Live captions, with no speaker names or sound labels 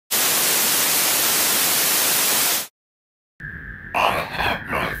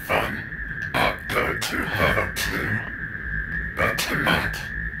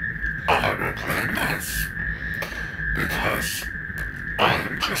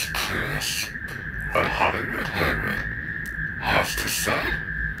just curious what Hollywood Haywood has to say.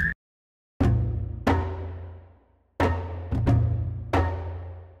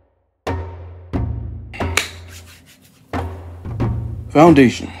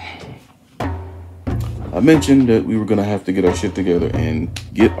 Foundation. I mentioned that we were going to have to get our shit together, and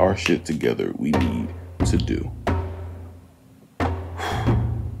get our shit together we need to do.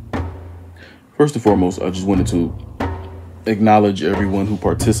 First and foremost, I just wanted to acknowledge everyone who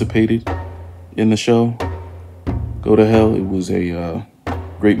participated in the show. Go to hell. It was a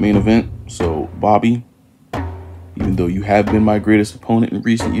great main event. So, Bobby, even though you have been my greatest opponent in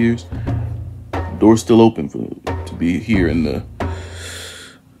recent years, the door's still open to be here in the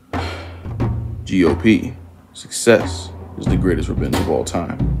GOP. Success is the greatest revenge of all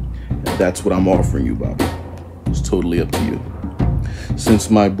time. And that's what I'm offering you, Bobby. It's totally up to you. Since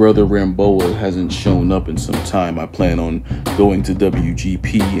my brother Ramboa hasn't shown up in some time, I plan on going to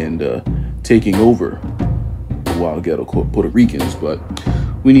WGP and taking over the Wild Ghetto Puerto Ricans, but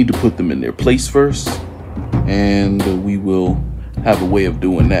we need to put them in their place first, and we will have a way of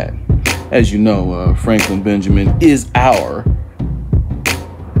doing that. As you know, Franklin Benjamin is our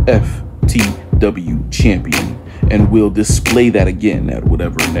FTW champion, and we'll display that again at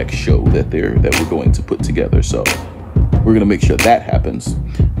whatever next show that we're going to put together. So we're gonna make sure that happens.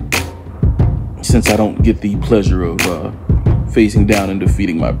 Since I don't get the pleasure of facing down and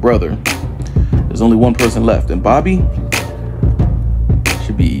defeating my brother, there's only one person left, and Bobby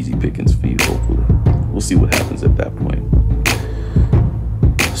should be easy pickings for you, hopefully. We'll see what happens at that point.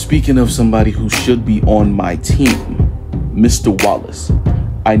 Speaking of somebody who should be on my team, Mistah Wallace,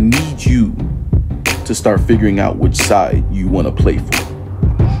 I need you to start figuring out which side you want to play for.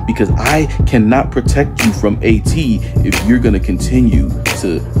 Because I cannot protect you from AT if you're going to continue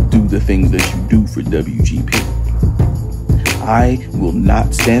to do the things that you do for WGP. I will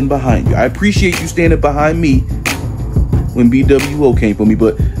not stand behind you. I appreciate you standing behind me when BWO came for me,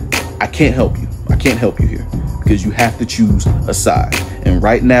 but I can't help you. I can't help you here because you have to choose a side. And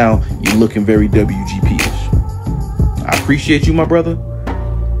right now, you're looking very WGP-ish. I appreciate you, my brother,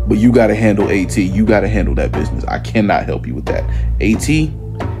 but you got to handle AT. You got to handle that business. I cannot help you with that. AT,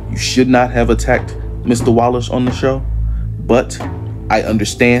 you should not have attacked Mistah Wallace on the show, but I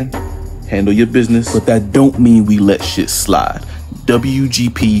understand. Handle your business, but that don't mean we let shit slide.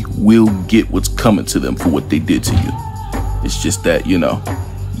 WGP will get what's coming to them for what they did to you. It's just that, you know,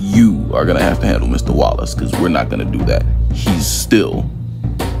 you are going to have to handle Mistah Wallace because we're not going to do that. He's still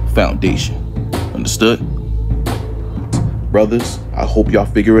Foundation. Understood? Brothers, I hope y'all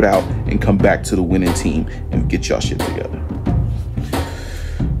figure it out and come back to the winning team and get y'all shit together.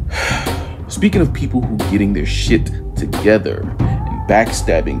 Speaking of people who getting their shit together and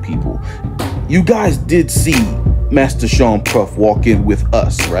backstabbing people, you guys did see Master Sean Puff walk in with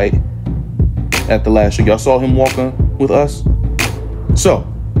us, right? At the last show, y'all saw him walking with us? So,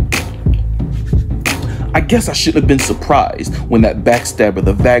 I guess I shouldn't have been surprised when that backstabber,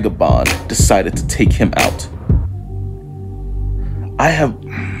 the Vagabond, decided to take him out.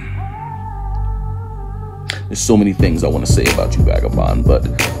 There's so many things I want to say about you, Vagabond, but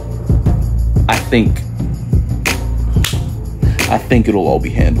I think it'll all be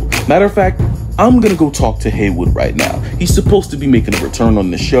handled. Matter of fact, I'm gonna go talk to Haywood right now. He's supposed to be making a return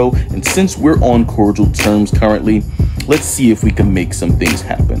on the show, and since we're on cordial terms currently, let's see if we can make some things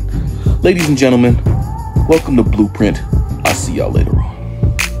happen. Ladies and gentlemen, welcome to Blueprint. I'll see y'all later on.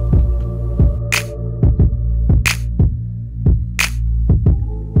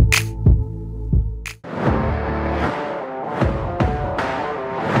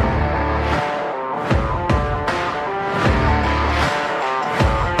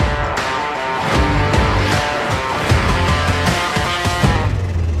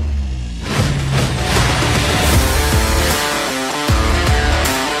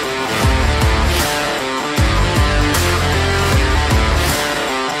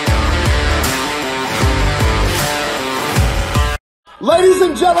 Ladies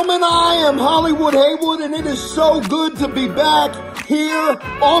and gentlemen, I am Hollywood Haywood, and it is so good to be back here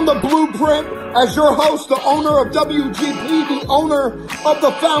on the Blueprint as your host, the owner of WGP, the owner of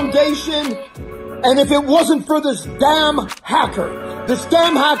the Foundation. And if it wasn't for this damn hacker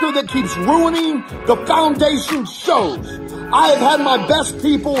that keeps ruining the Foundation shows, I have had my best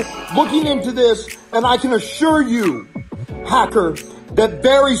people looking into this, and I can assure you, hacker, that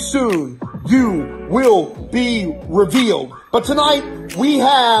very soon you will be revealed. But tonight we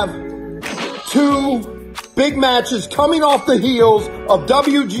have two Big matches coming off the heels of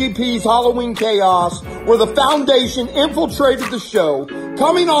WGP's Halloween Chaos, where the Foundation infiltrated the show.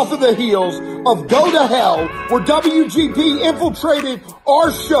 Coming off of the heels of Go to Hell, where WGP infiltrated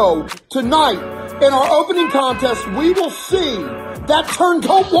our show. Tonight, in our opening contest, we will see that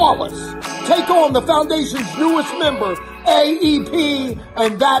Turncoat Wallace take on the Foundation's newest member, AEP,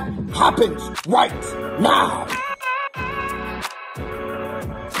 and that happens right now.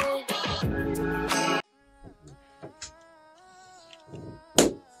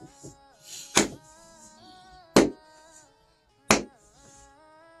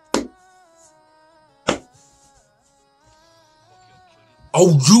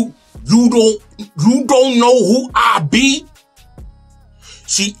 Oh, you don't know who I be?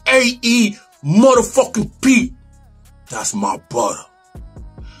 See, AE motherfucking P. That's my brother.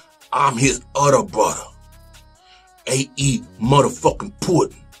 I'm his other brother. AE motherfucking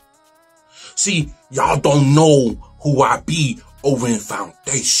Puddin'. See, y'all don't know who I be over in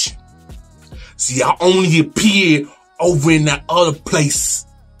Foundation. See, I only appear over in that other place,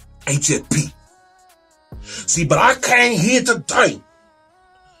 HFP. See, but I came here today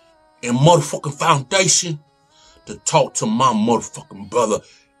in motherfucking Foundation to talk to my motherfucking brother,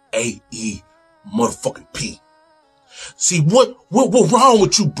 AE motherfucking P. See, what wrong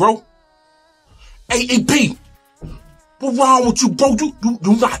with you, bro? AEP, what wrong with you, bro?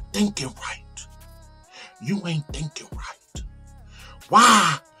 You not thinking right. You ain't thinking right.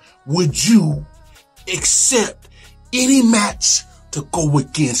 Why would you accept any match to go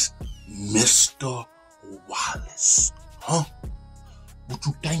against Mistah Wallace? Huh? What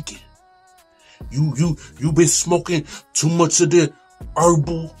you thinking? You been smoking too much of the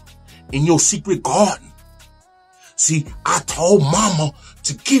herbal in your secret garden. See, I told mama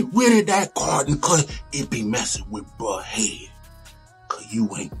to get rid of that garden cause it be messing with bruh head. Cause you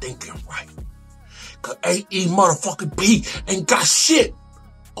ain't thinking right. Cause AE motherfucking P ain't got shit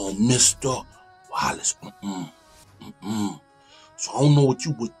on Mistah Wallace. So I don't know what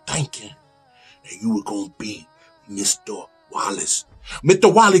you were thinking that you were gonna be Mistah Wallace.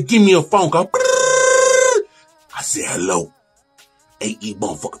 Mr. Wallace, give me a phone call. I said, hello. AE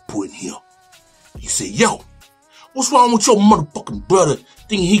motherfucking Puddin' here. He said, yo, what's wrong with your motherfucking brother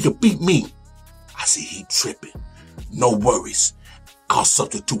thinking he could beat me? I said, he tripping. No worries. I'll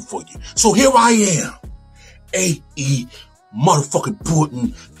substitute for you. So here I am. AE motherfucking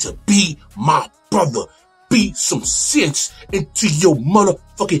Puddin' to be my brother. Beat some sense into your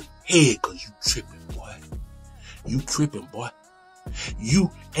motherfucking head. Cause you tripping, boy. You tripping, boy. You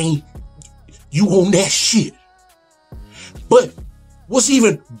on that shit. But what's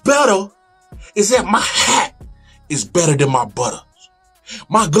even better is that my hat is better than my brother's.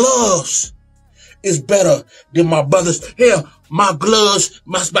 My gloves is better than my brother's. Hell, my gloves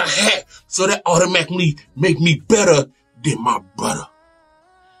match my hat, so that automatically make me better than my brother.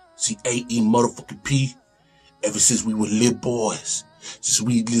 See, AE motherfucking P, ever since we were little boys, since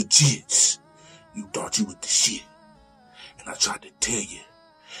we legits, you thought you was the shit. And I tried to tell you,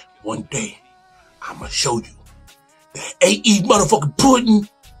 one day, I'ma show you that AE motherfucking Puddin'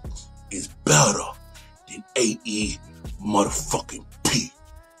 is better than AE motherfucking P.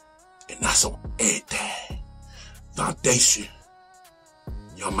 And that's on everything. Foundation,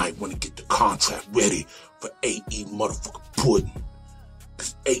 y'all might want to get the contract ready for AE motherfucking Puddin'.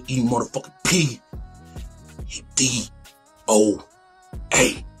 Cause AE motherfucking P, he D-O-A.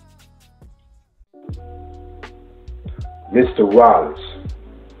 Mr. Wallace,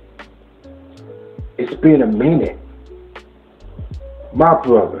 it's been a minute. My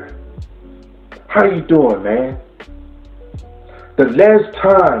brother, how you doing, man? The last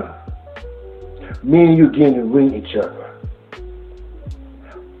time me and you get in the ring each other,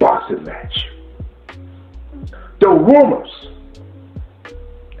 boxing match. The rumors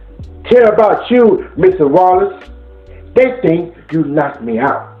care about you, Mr. Wallace. They think you knocked me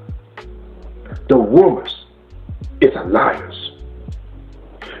out. The rumors is a liars.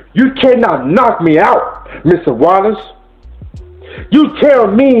 You cannot knock me out, Mr. Wallace. You tell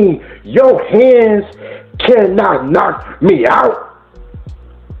me your hands cannot knock me out?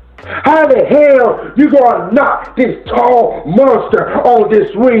 How the hell you gonna knock this tall monster on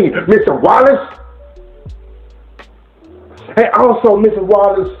this ring, Mr. Wallace? And also, Mr.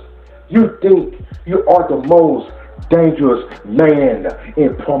 Wallace, you think you are the most dangerous man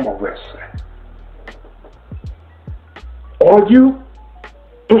in promo wrestling. Are you?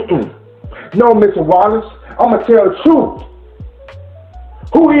 No, Mr. Wallace, I'm going to tell the truth.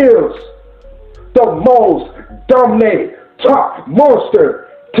 Who is the most dominated top monster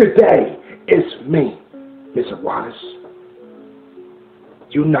today? It's me, Mr. Wallace.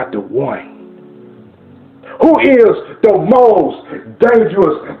 You're not the one. who is the most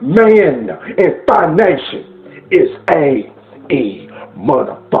dangerous man in financial is A.E.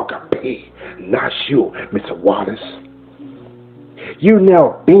 motherfucker P. Not you, Mr. Wallace. You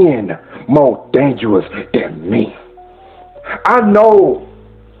never been more dangerous than me. I know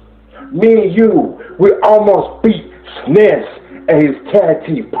me and you, we almost beat Sness and his tag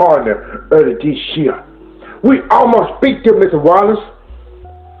team partner earlier this year. We almost beat them, Mr. Wallace.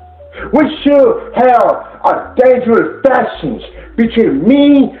 We should have a dangerous fashion between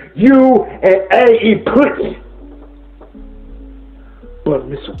me, you, and A.E. Pudding. But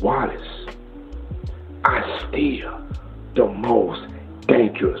Mr. Wallace, I still the most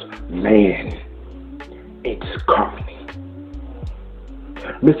dangerous man in this company.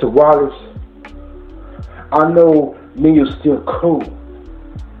 Mr. Wallace, I know me and you still cool.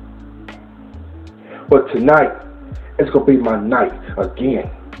 But tonight, it's going to be my night again.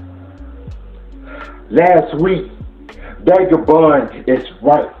 Last week, Vagabond is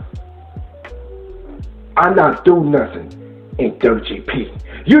right. I not do nothing in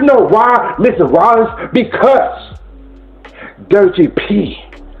WGP. You know why, Mr. Wallace? Because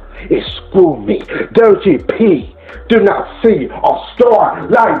WGP is screwing me. WGP do not see a star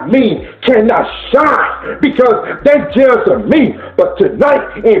like me cannot shine because they jealous of me. But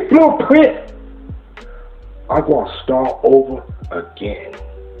tonight in Blueprint, I'm going to start over again.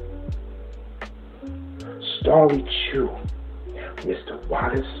 Start with you, Mr.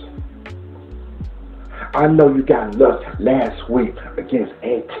 Wallace. I know you got luck last week against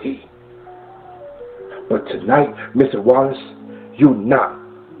NT. But tonight, Mr. Wallace, you're not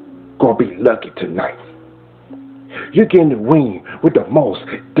going to be lucky tonight. You're getting the ring with the most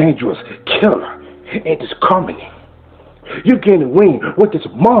dangerous killer in this company. You're getting the ring with this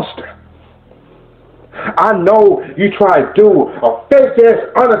monster. I know you try to do a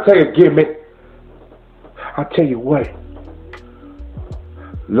fake-ass Undertaker gimmick. I'll tell you what.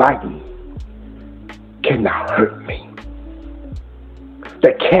 Lightning cannot hurt me.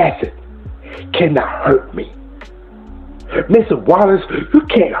 The cassette cannot hurt me. Mr. Wallace, you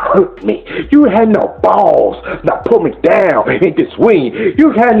can't hurt me. You had no balls not put me down in this ring.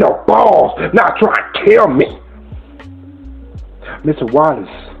 You had no balls not try to kill me. Mr. Wallace,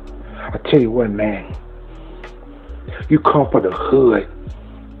 I tell you what, man. You come from the hood.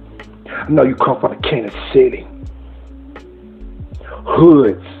 I know you come from the Kansas City.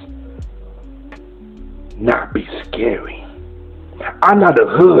 Hoods not be scary. I'm not a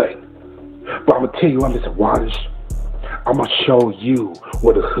hood, but I'm gonna tell you what, Mr. Wallace. I'm gonna show you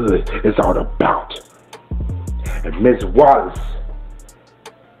what the hood is all about. And Ms. Wallace,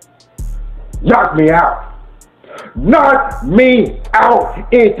 knock me out. Knock me out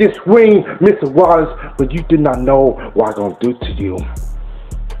in this ring, Mr. Wallace. But you did not know what I'm gonna do to you.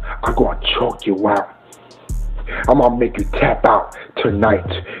 I'm gonna choke you out. I'm gonna make you tap out tonight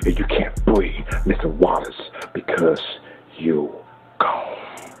and you can't breathe, Mr. Wallace, because you gone.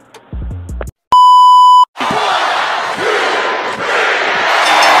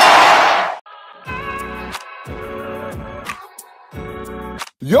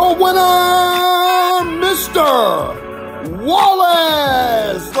 Your winner, Mr.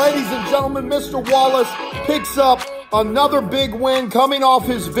 Wallace. Ladies and gentlemen, Mr. Wallace picks up another big win coming off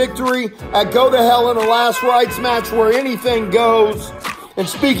his victory at Go to Hell in a Last Rites match where anything goes. And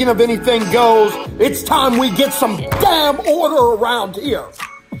speaking of anything goes, it's time we get some damn order around here.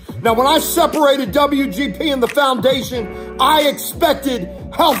 Now, when I separated WGP and the Foundation, I expected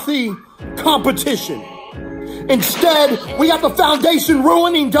healthy competition. Instead, we got the Foundation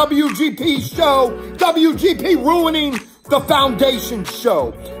ruining WGP's show, WGP ruining the Foundation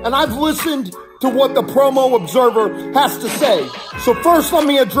show. And I've listened to what the Promo Observer has to say. So first, let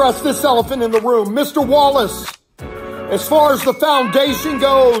me address this elephant in the room. Mr. Wallace, as far as the Foundation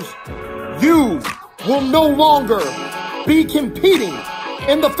goes, you will no longer be competing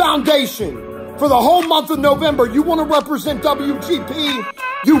in the Foundation. For the whole month of November, you want to represent WGP,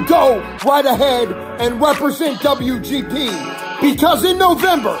 you go right ahead and represent WGP. Because in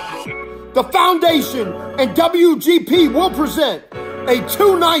November, the Foundation and WGP will present a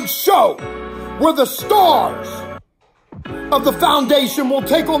 2-night show where the stars of the Foundation will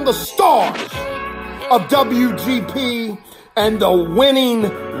take on the stars of WGP, and the winning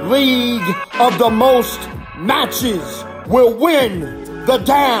league of the most matches will win the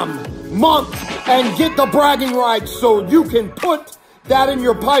damn month and get the bragging rights. So you can put that in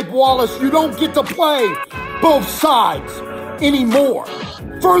your pipe, Wallace. You don't get to play both sides anymore.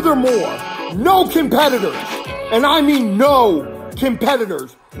 Furthermore, no competitors, and I mean no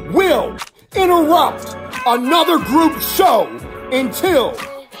competitors, will interrupt another group show until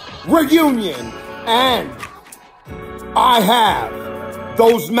Reunion. And I have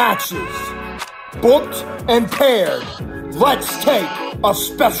those matches booked and paired. Let's take a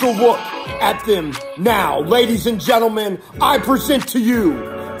special look at them now. Ladies and gentlemen, I present to you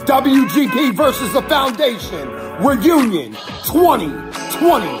WGP versus the Foundation Reunion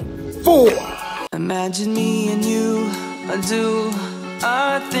 2024. Imagine me and you,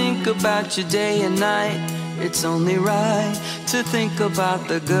 I think about you day and night. It's only right to think about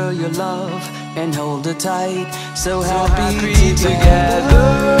the girl you love and hold her tight. So happy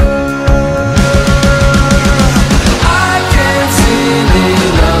together. I can't see me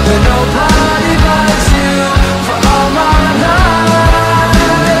loving nobody but you for all my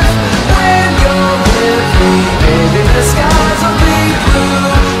life. When you're with me, baby, the skies will be blue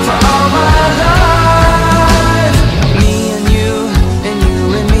for all my life. Me and you and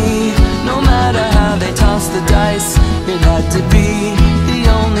me, no matter how they toss the dice, it had to be. The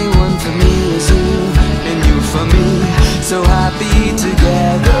only one for me is you, and you for me. So happy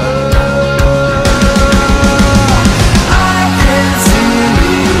together.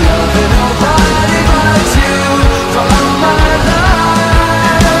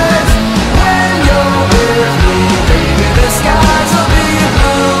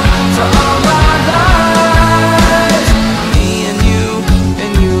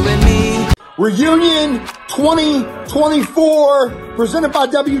 Reunion 2024, presented by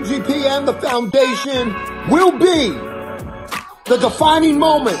WGP and the Foundation, will be the defining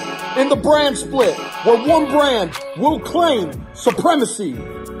moment in the brand split where one brand will claim supremacy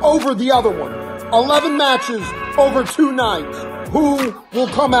over the other one. 11 matches over 2 nights. Who will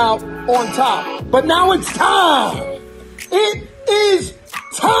come out on top? But now it's time. It is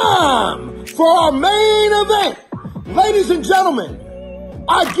time for our main event. Ladies and gentlemen,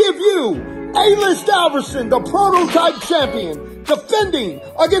 I give you A List Alverson, the prototype champion, defending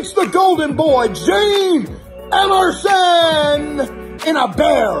against the golden boy, Gene Emerson, in a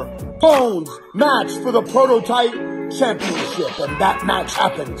bare bones match for the prototype championship. And that match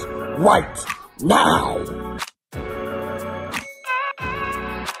happens right now.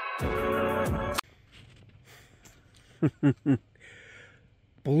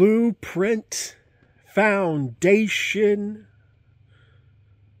 Blueprint Foundation,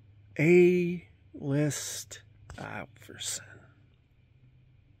 A List Alverson.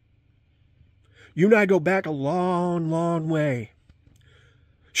 You and I go back a long, long way.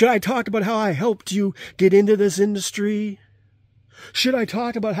 Should I talk about how I helped you get into this industry? Should I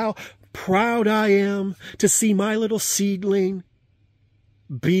talk about how proud I am to see my little seedling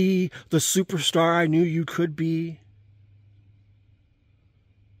be the superstar I knew you could be?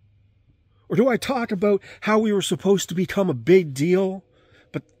 Or do I talk about how we were supposed to become a big deal,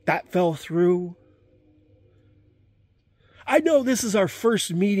 but that fell through? I know this is our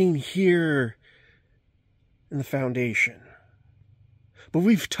first meeting here in the Foundation, but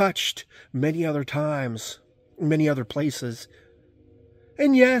we've touched many other times, many other places.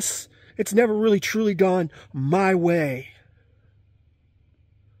 And yes, it's never really truly gone my way.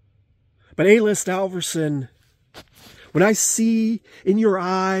 But A List Alverson, when I see in your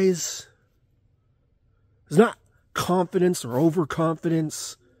eyes, it's not confidence or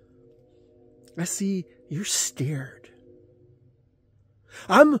overconfidence. I see you're scared.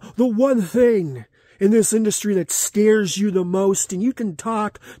 I'm the one thing in this industry that scares you the most, and you can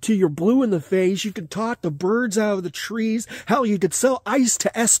talk to your blue in the face, you can talk the birds out of the trees, hell, you could sell ice to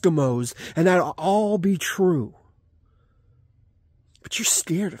Eskimos, and that'll all be true. But you're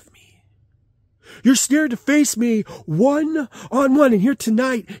scared of me. You're scared to face me one-on-one. And here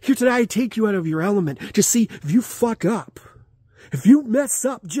tonight, I take you out of your element to see if you fuck up. If you mess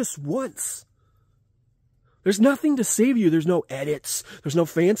up just once. There's nothing to save you. There's no edits. There's no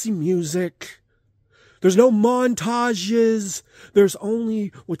fancy music. There's no montages. There's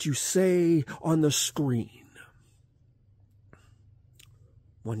only what you say on the screen.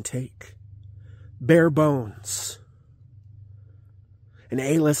 One take. Bare bones. And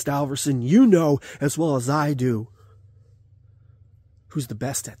A List Alverson, you know as well as I do who's the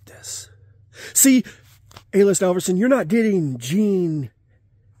best at this. See, A List Alverson, you're not getting Gene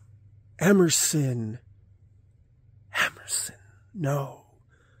Emerson. No.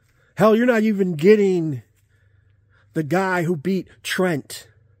 Hell, you're not even getting the guy who beat Trent.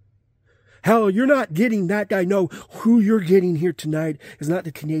 Hell, you're not getting that guy. No, who you're getting here tonight is not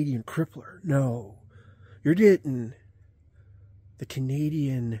the Canadian Crippler. No. You're getting the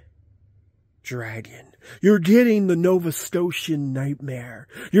Canadian Dragon. You're getting the Nova Scotian Nightmare.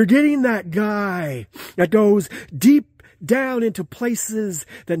 You're getting that guy that goes deep down into places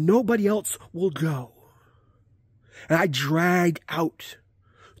that nobody else will go. And I drag out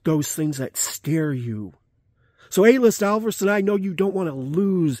those things that scare you So A List Alverson, I know you don't want to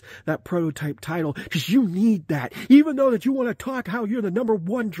lose that prototype title because you need that. Even though that you want to talk how you're the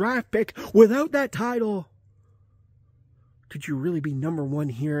 #1 draft pick, without that title, could you really be #1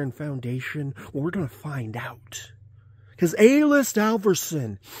 here in Foundation? Well, we're going to find out. Because A List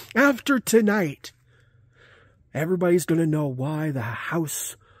Alverson, after tonight, everybody's going to know why the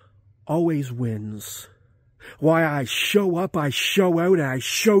house always wins. Why I show up, I show out, and I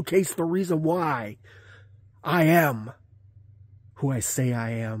showcase the reason why I am who I say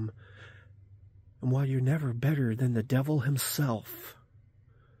I am. And why you're never better than the devil himself.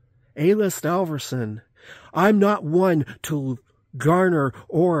 A List Alverson, I'm not one to garner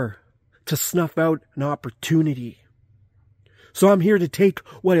or to snuff out an opportunity. So I'm here to take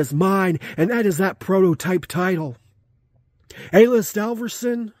what is mine, and that is that prototype title. A List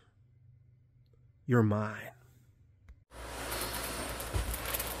Alverson, you're mine.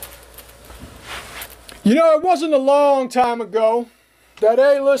 You know, it wasn't a long time ago that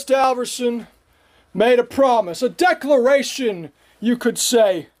A List Alverson made a promise, a declaration, you could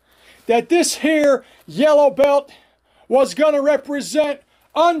say, that this here yellow belt was going to represent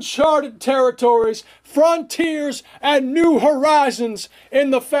uncharted territories, frontiers, and new horizons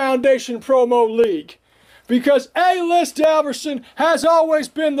in the Foundation Promo League. Because A List Alverson has always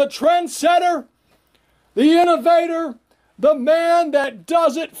been the trendsetter, the innovator, the man that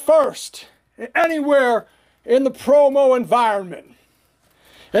does it first, anywhere in the promo environment.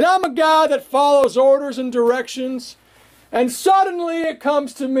 And I'm a guy that follows orders and directions, and suddenly it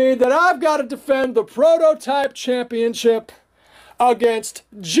comes to me that I've got to defend the Prototype Championship against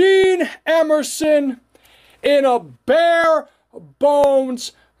Gene Emerson in a bare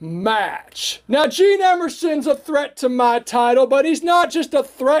bones match. Now, Gene Emerson's a threat to my title, but he's not just a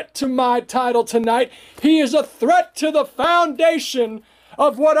threat to my title tonight. He is a threat to the foundation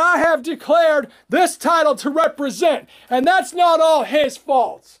of what I have declared this title to represent. And that's not all his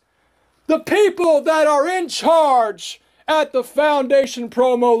fault. The people that are in charge at the Foundation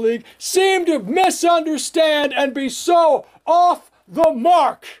Promo League seem to misunderstand and be so off the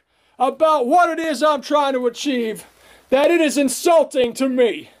mark about what it is I'm trying to achieve that it is insulting to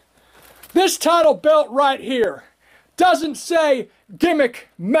me. This title belt right here doesn't say gimmick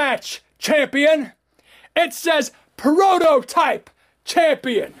match champion. It says prototype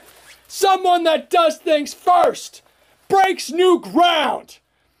champion. Someone that does things first, breaks new ground.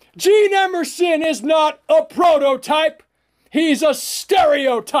 Gene Emerson is not a prototype, he's a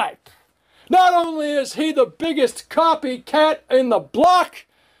stereotype. Not only is he the biggest copycat in the block,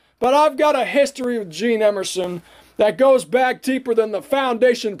 but I've got a history with Gene Emerson that goes back deeper than the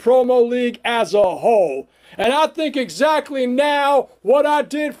Foundation Promo League as a whole. And I think exactly now what I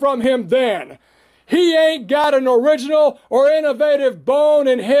did from him then. He ain't got an original or innovative bone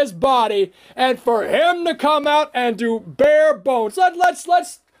in his body, and for him to come out and do bare bones,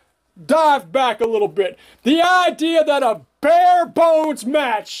 let's dive back a little bit. The idea that a bare bones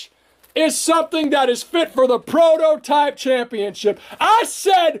match is something that is fit for the Prototype Championship. I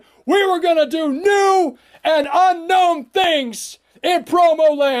said we were going to do new and unknown things in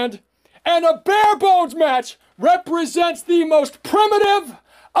promo land, and a bare bones match represents the most primitive,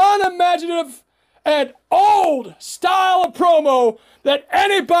 unimaginative, and old style of promo that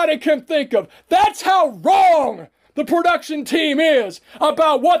anybody can think of. That's how wrong the production team is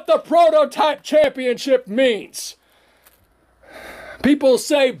about what the Prototype Championship means. People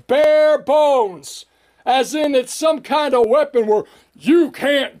say bare bones, as in it's some kind of weapon where you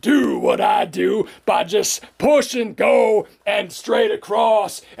can't do what I do by just push and go and straight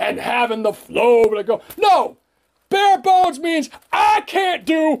across and having the flow to go. No! Bare bones means I can't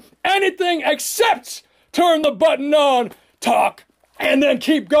do anything except turn the button on, talk, and then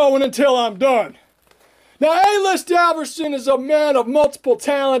keep going until I'm done. Now, A List Alverson is a man of multiple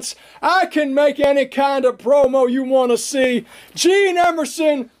talents. I can make any kind of promo you want to see. Gene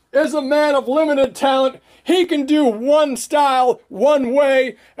Emerson is a man of limited talent. He can do one style, one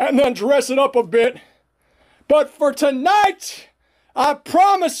way, and then dress it up a bit. But for tonight, I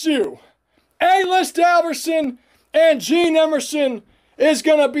promise you, A List Alverson and Gene Emerson is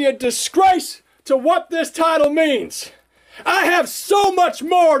going to be a disgrace to what this title means. I have so much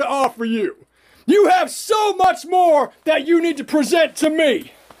more to offer you. You have so much more that you need to present to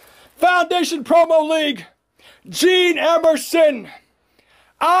me. Foundation Promo League, Gene Emerson.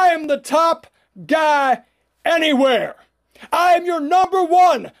 I am the top guy anywhere. I am your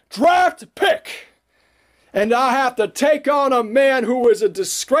 #1 draft pick. And I have to take on a man who is a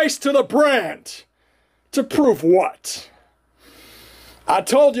disgrace to the brand. To prove what? I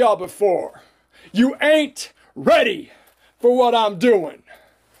told y'all before, you ain't ready for what I'm doing.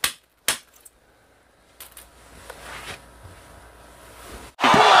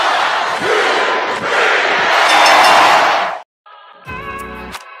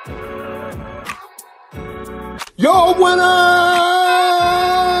 Your winner, A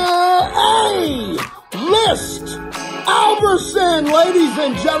List Alverson. Ladies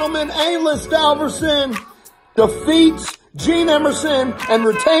and gentlemen, A List Alverson defeats Gene Emerson and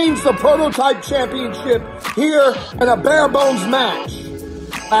retains the Prototype Championship here in a bare bones match.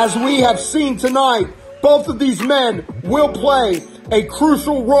 As we have seen tonight, both of these men will play a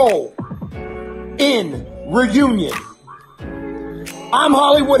crucial role in Reunion. I'm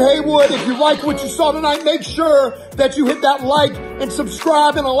Hollywood Haywood. If you like what you saw tonight, make sure that you hit that like and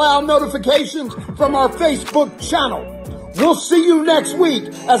subscribe and allow notifications from our Facebook channel. We'll see you next week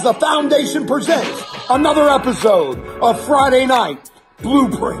as the Foundation presents another episode of Friday Night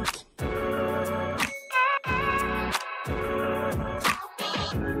Blueprint.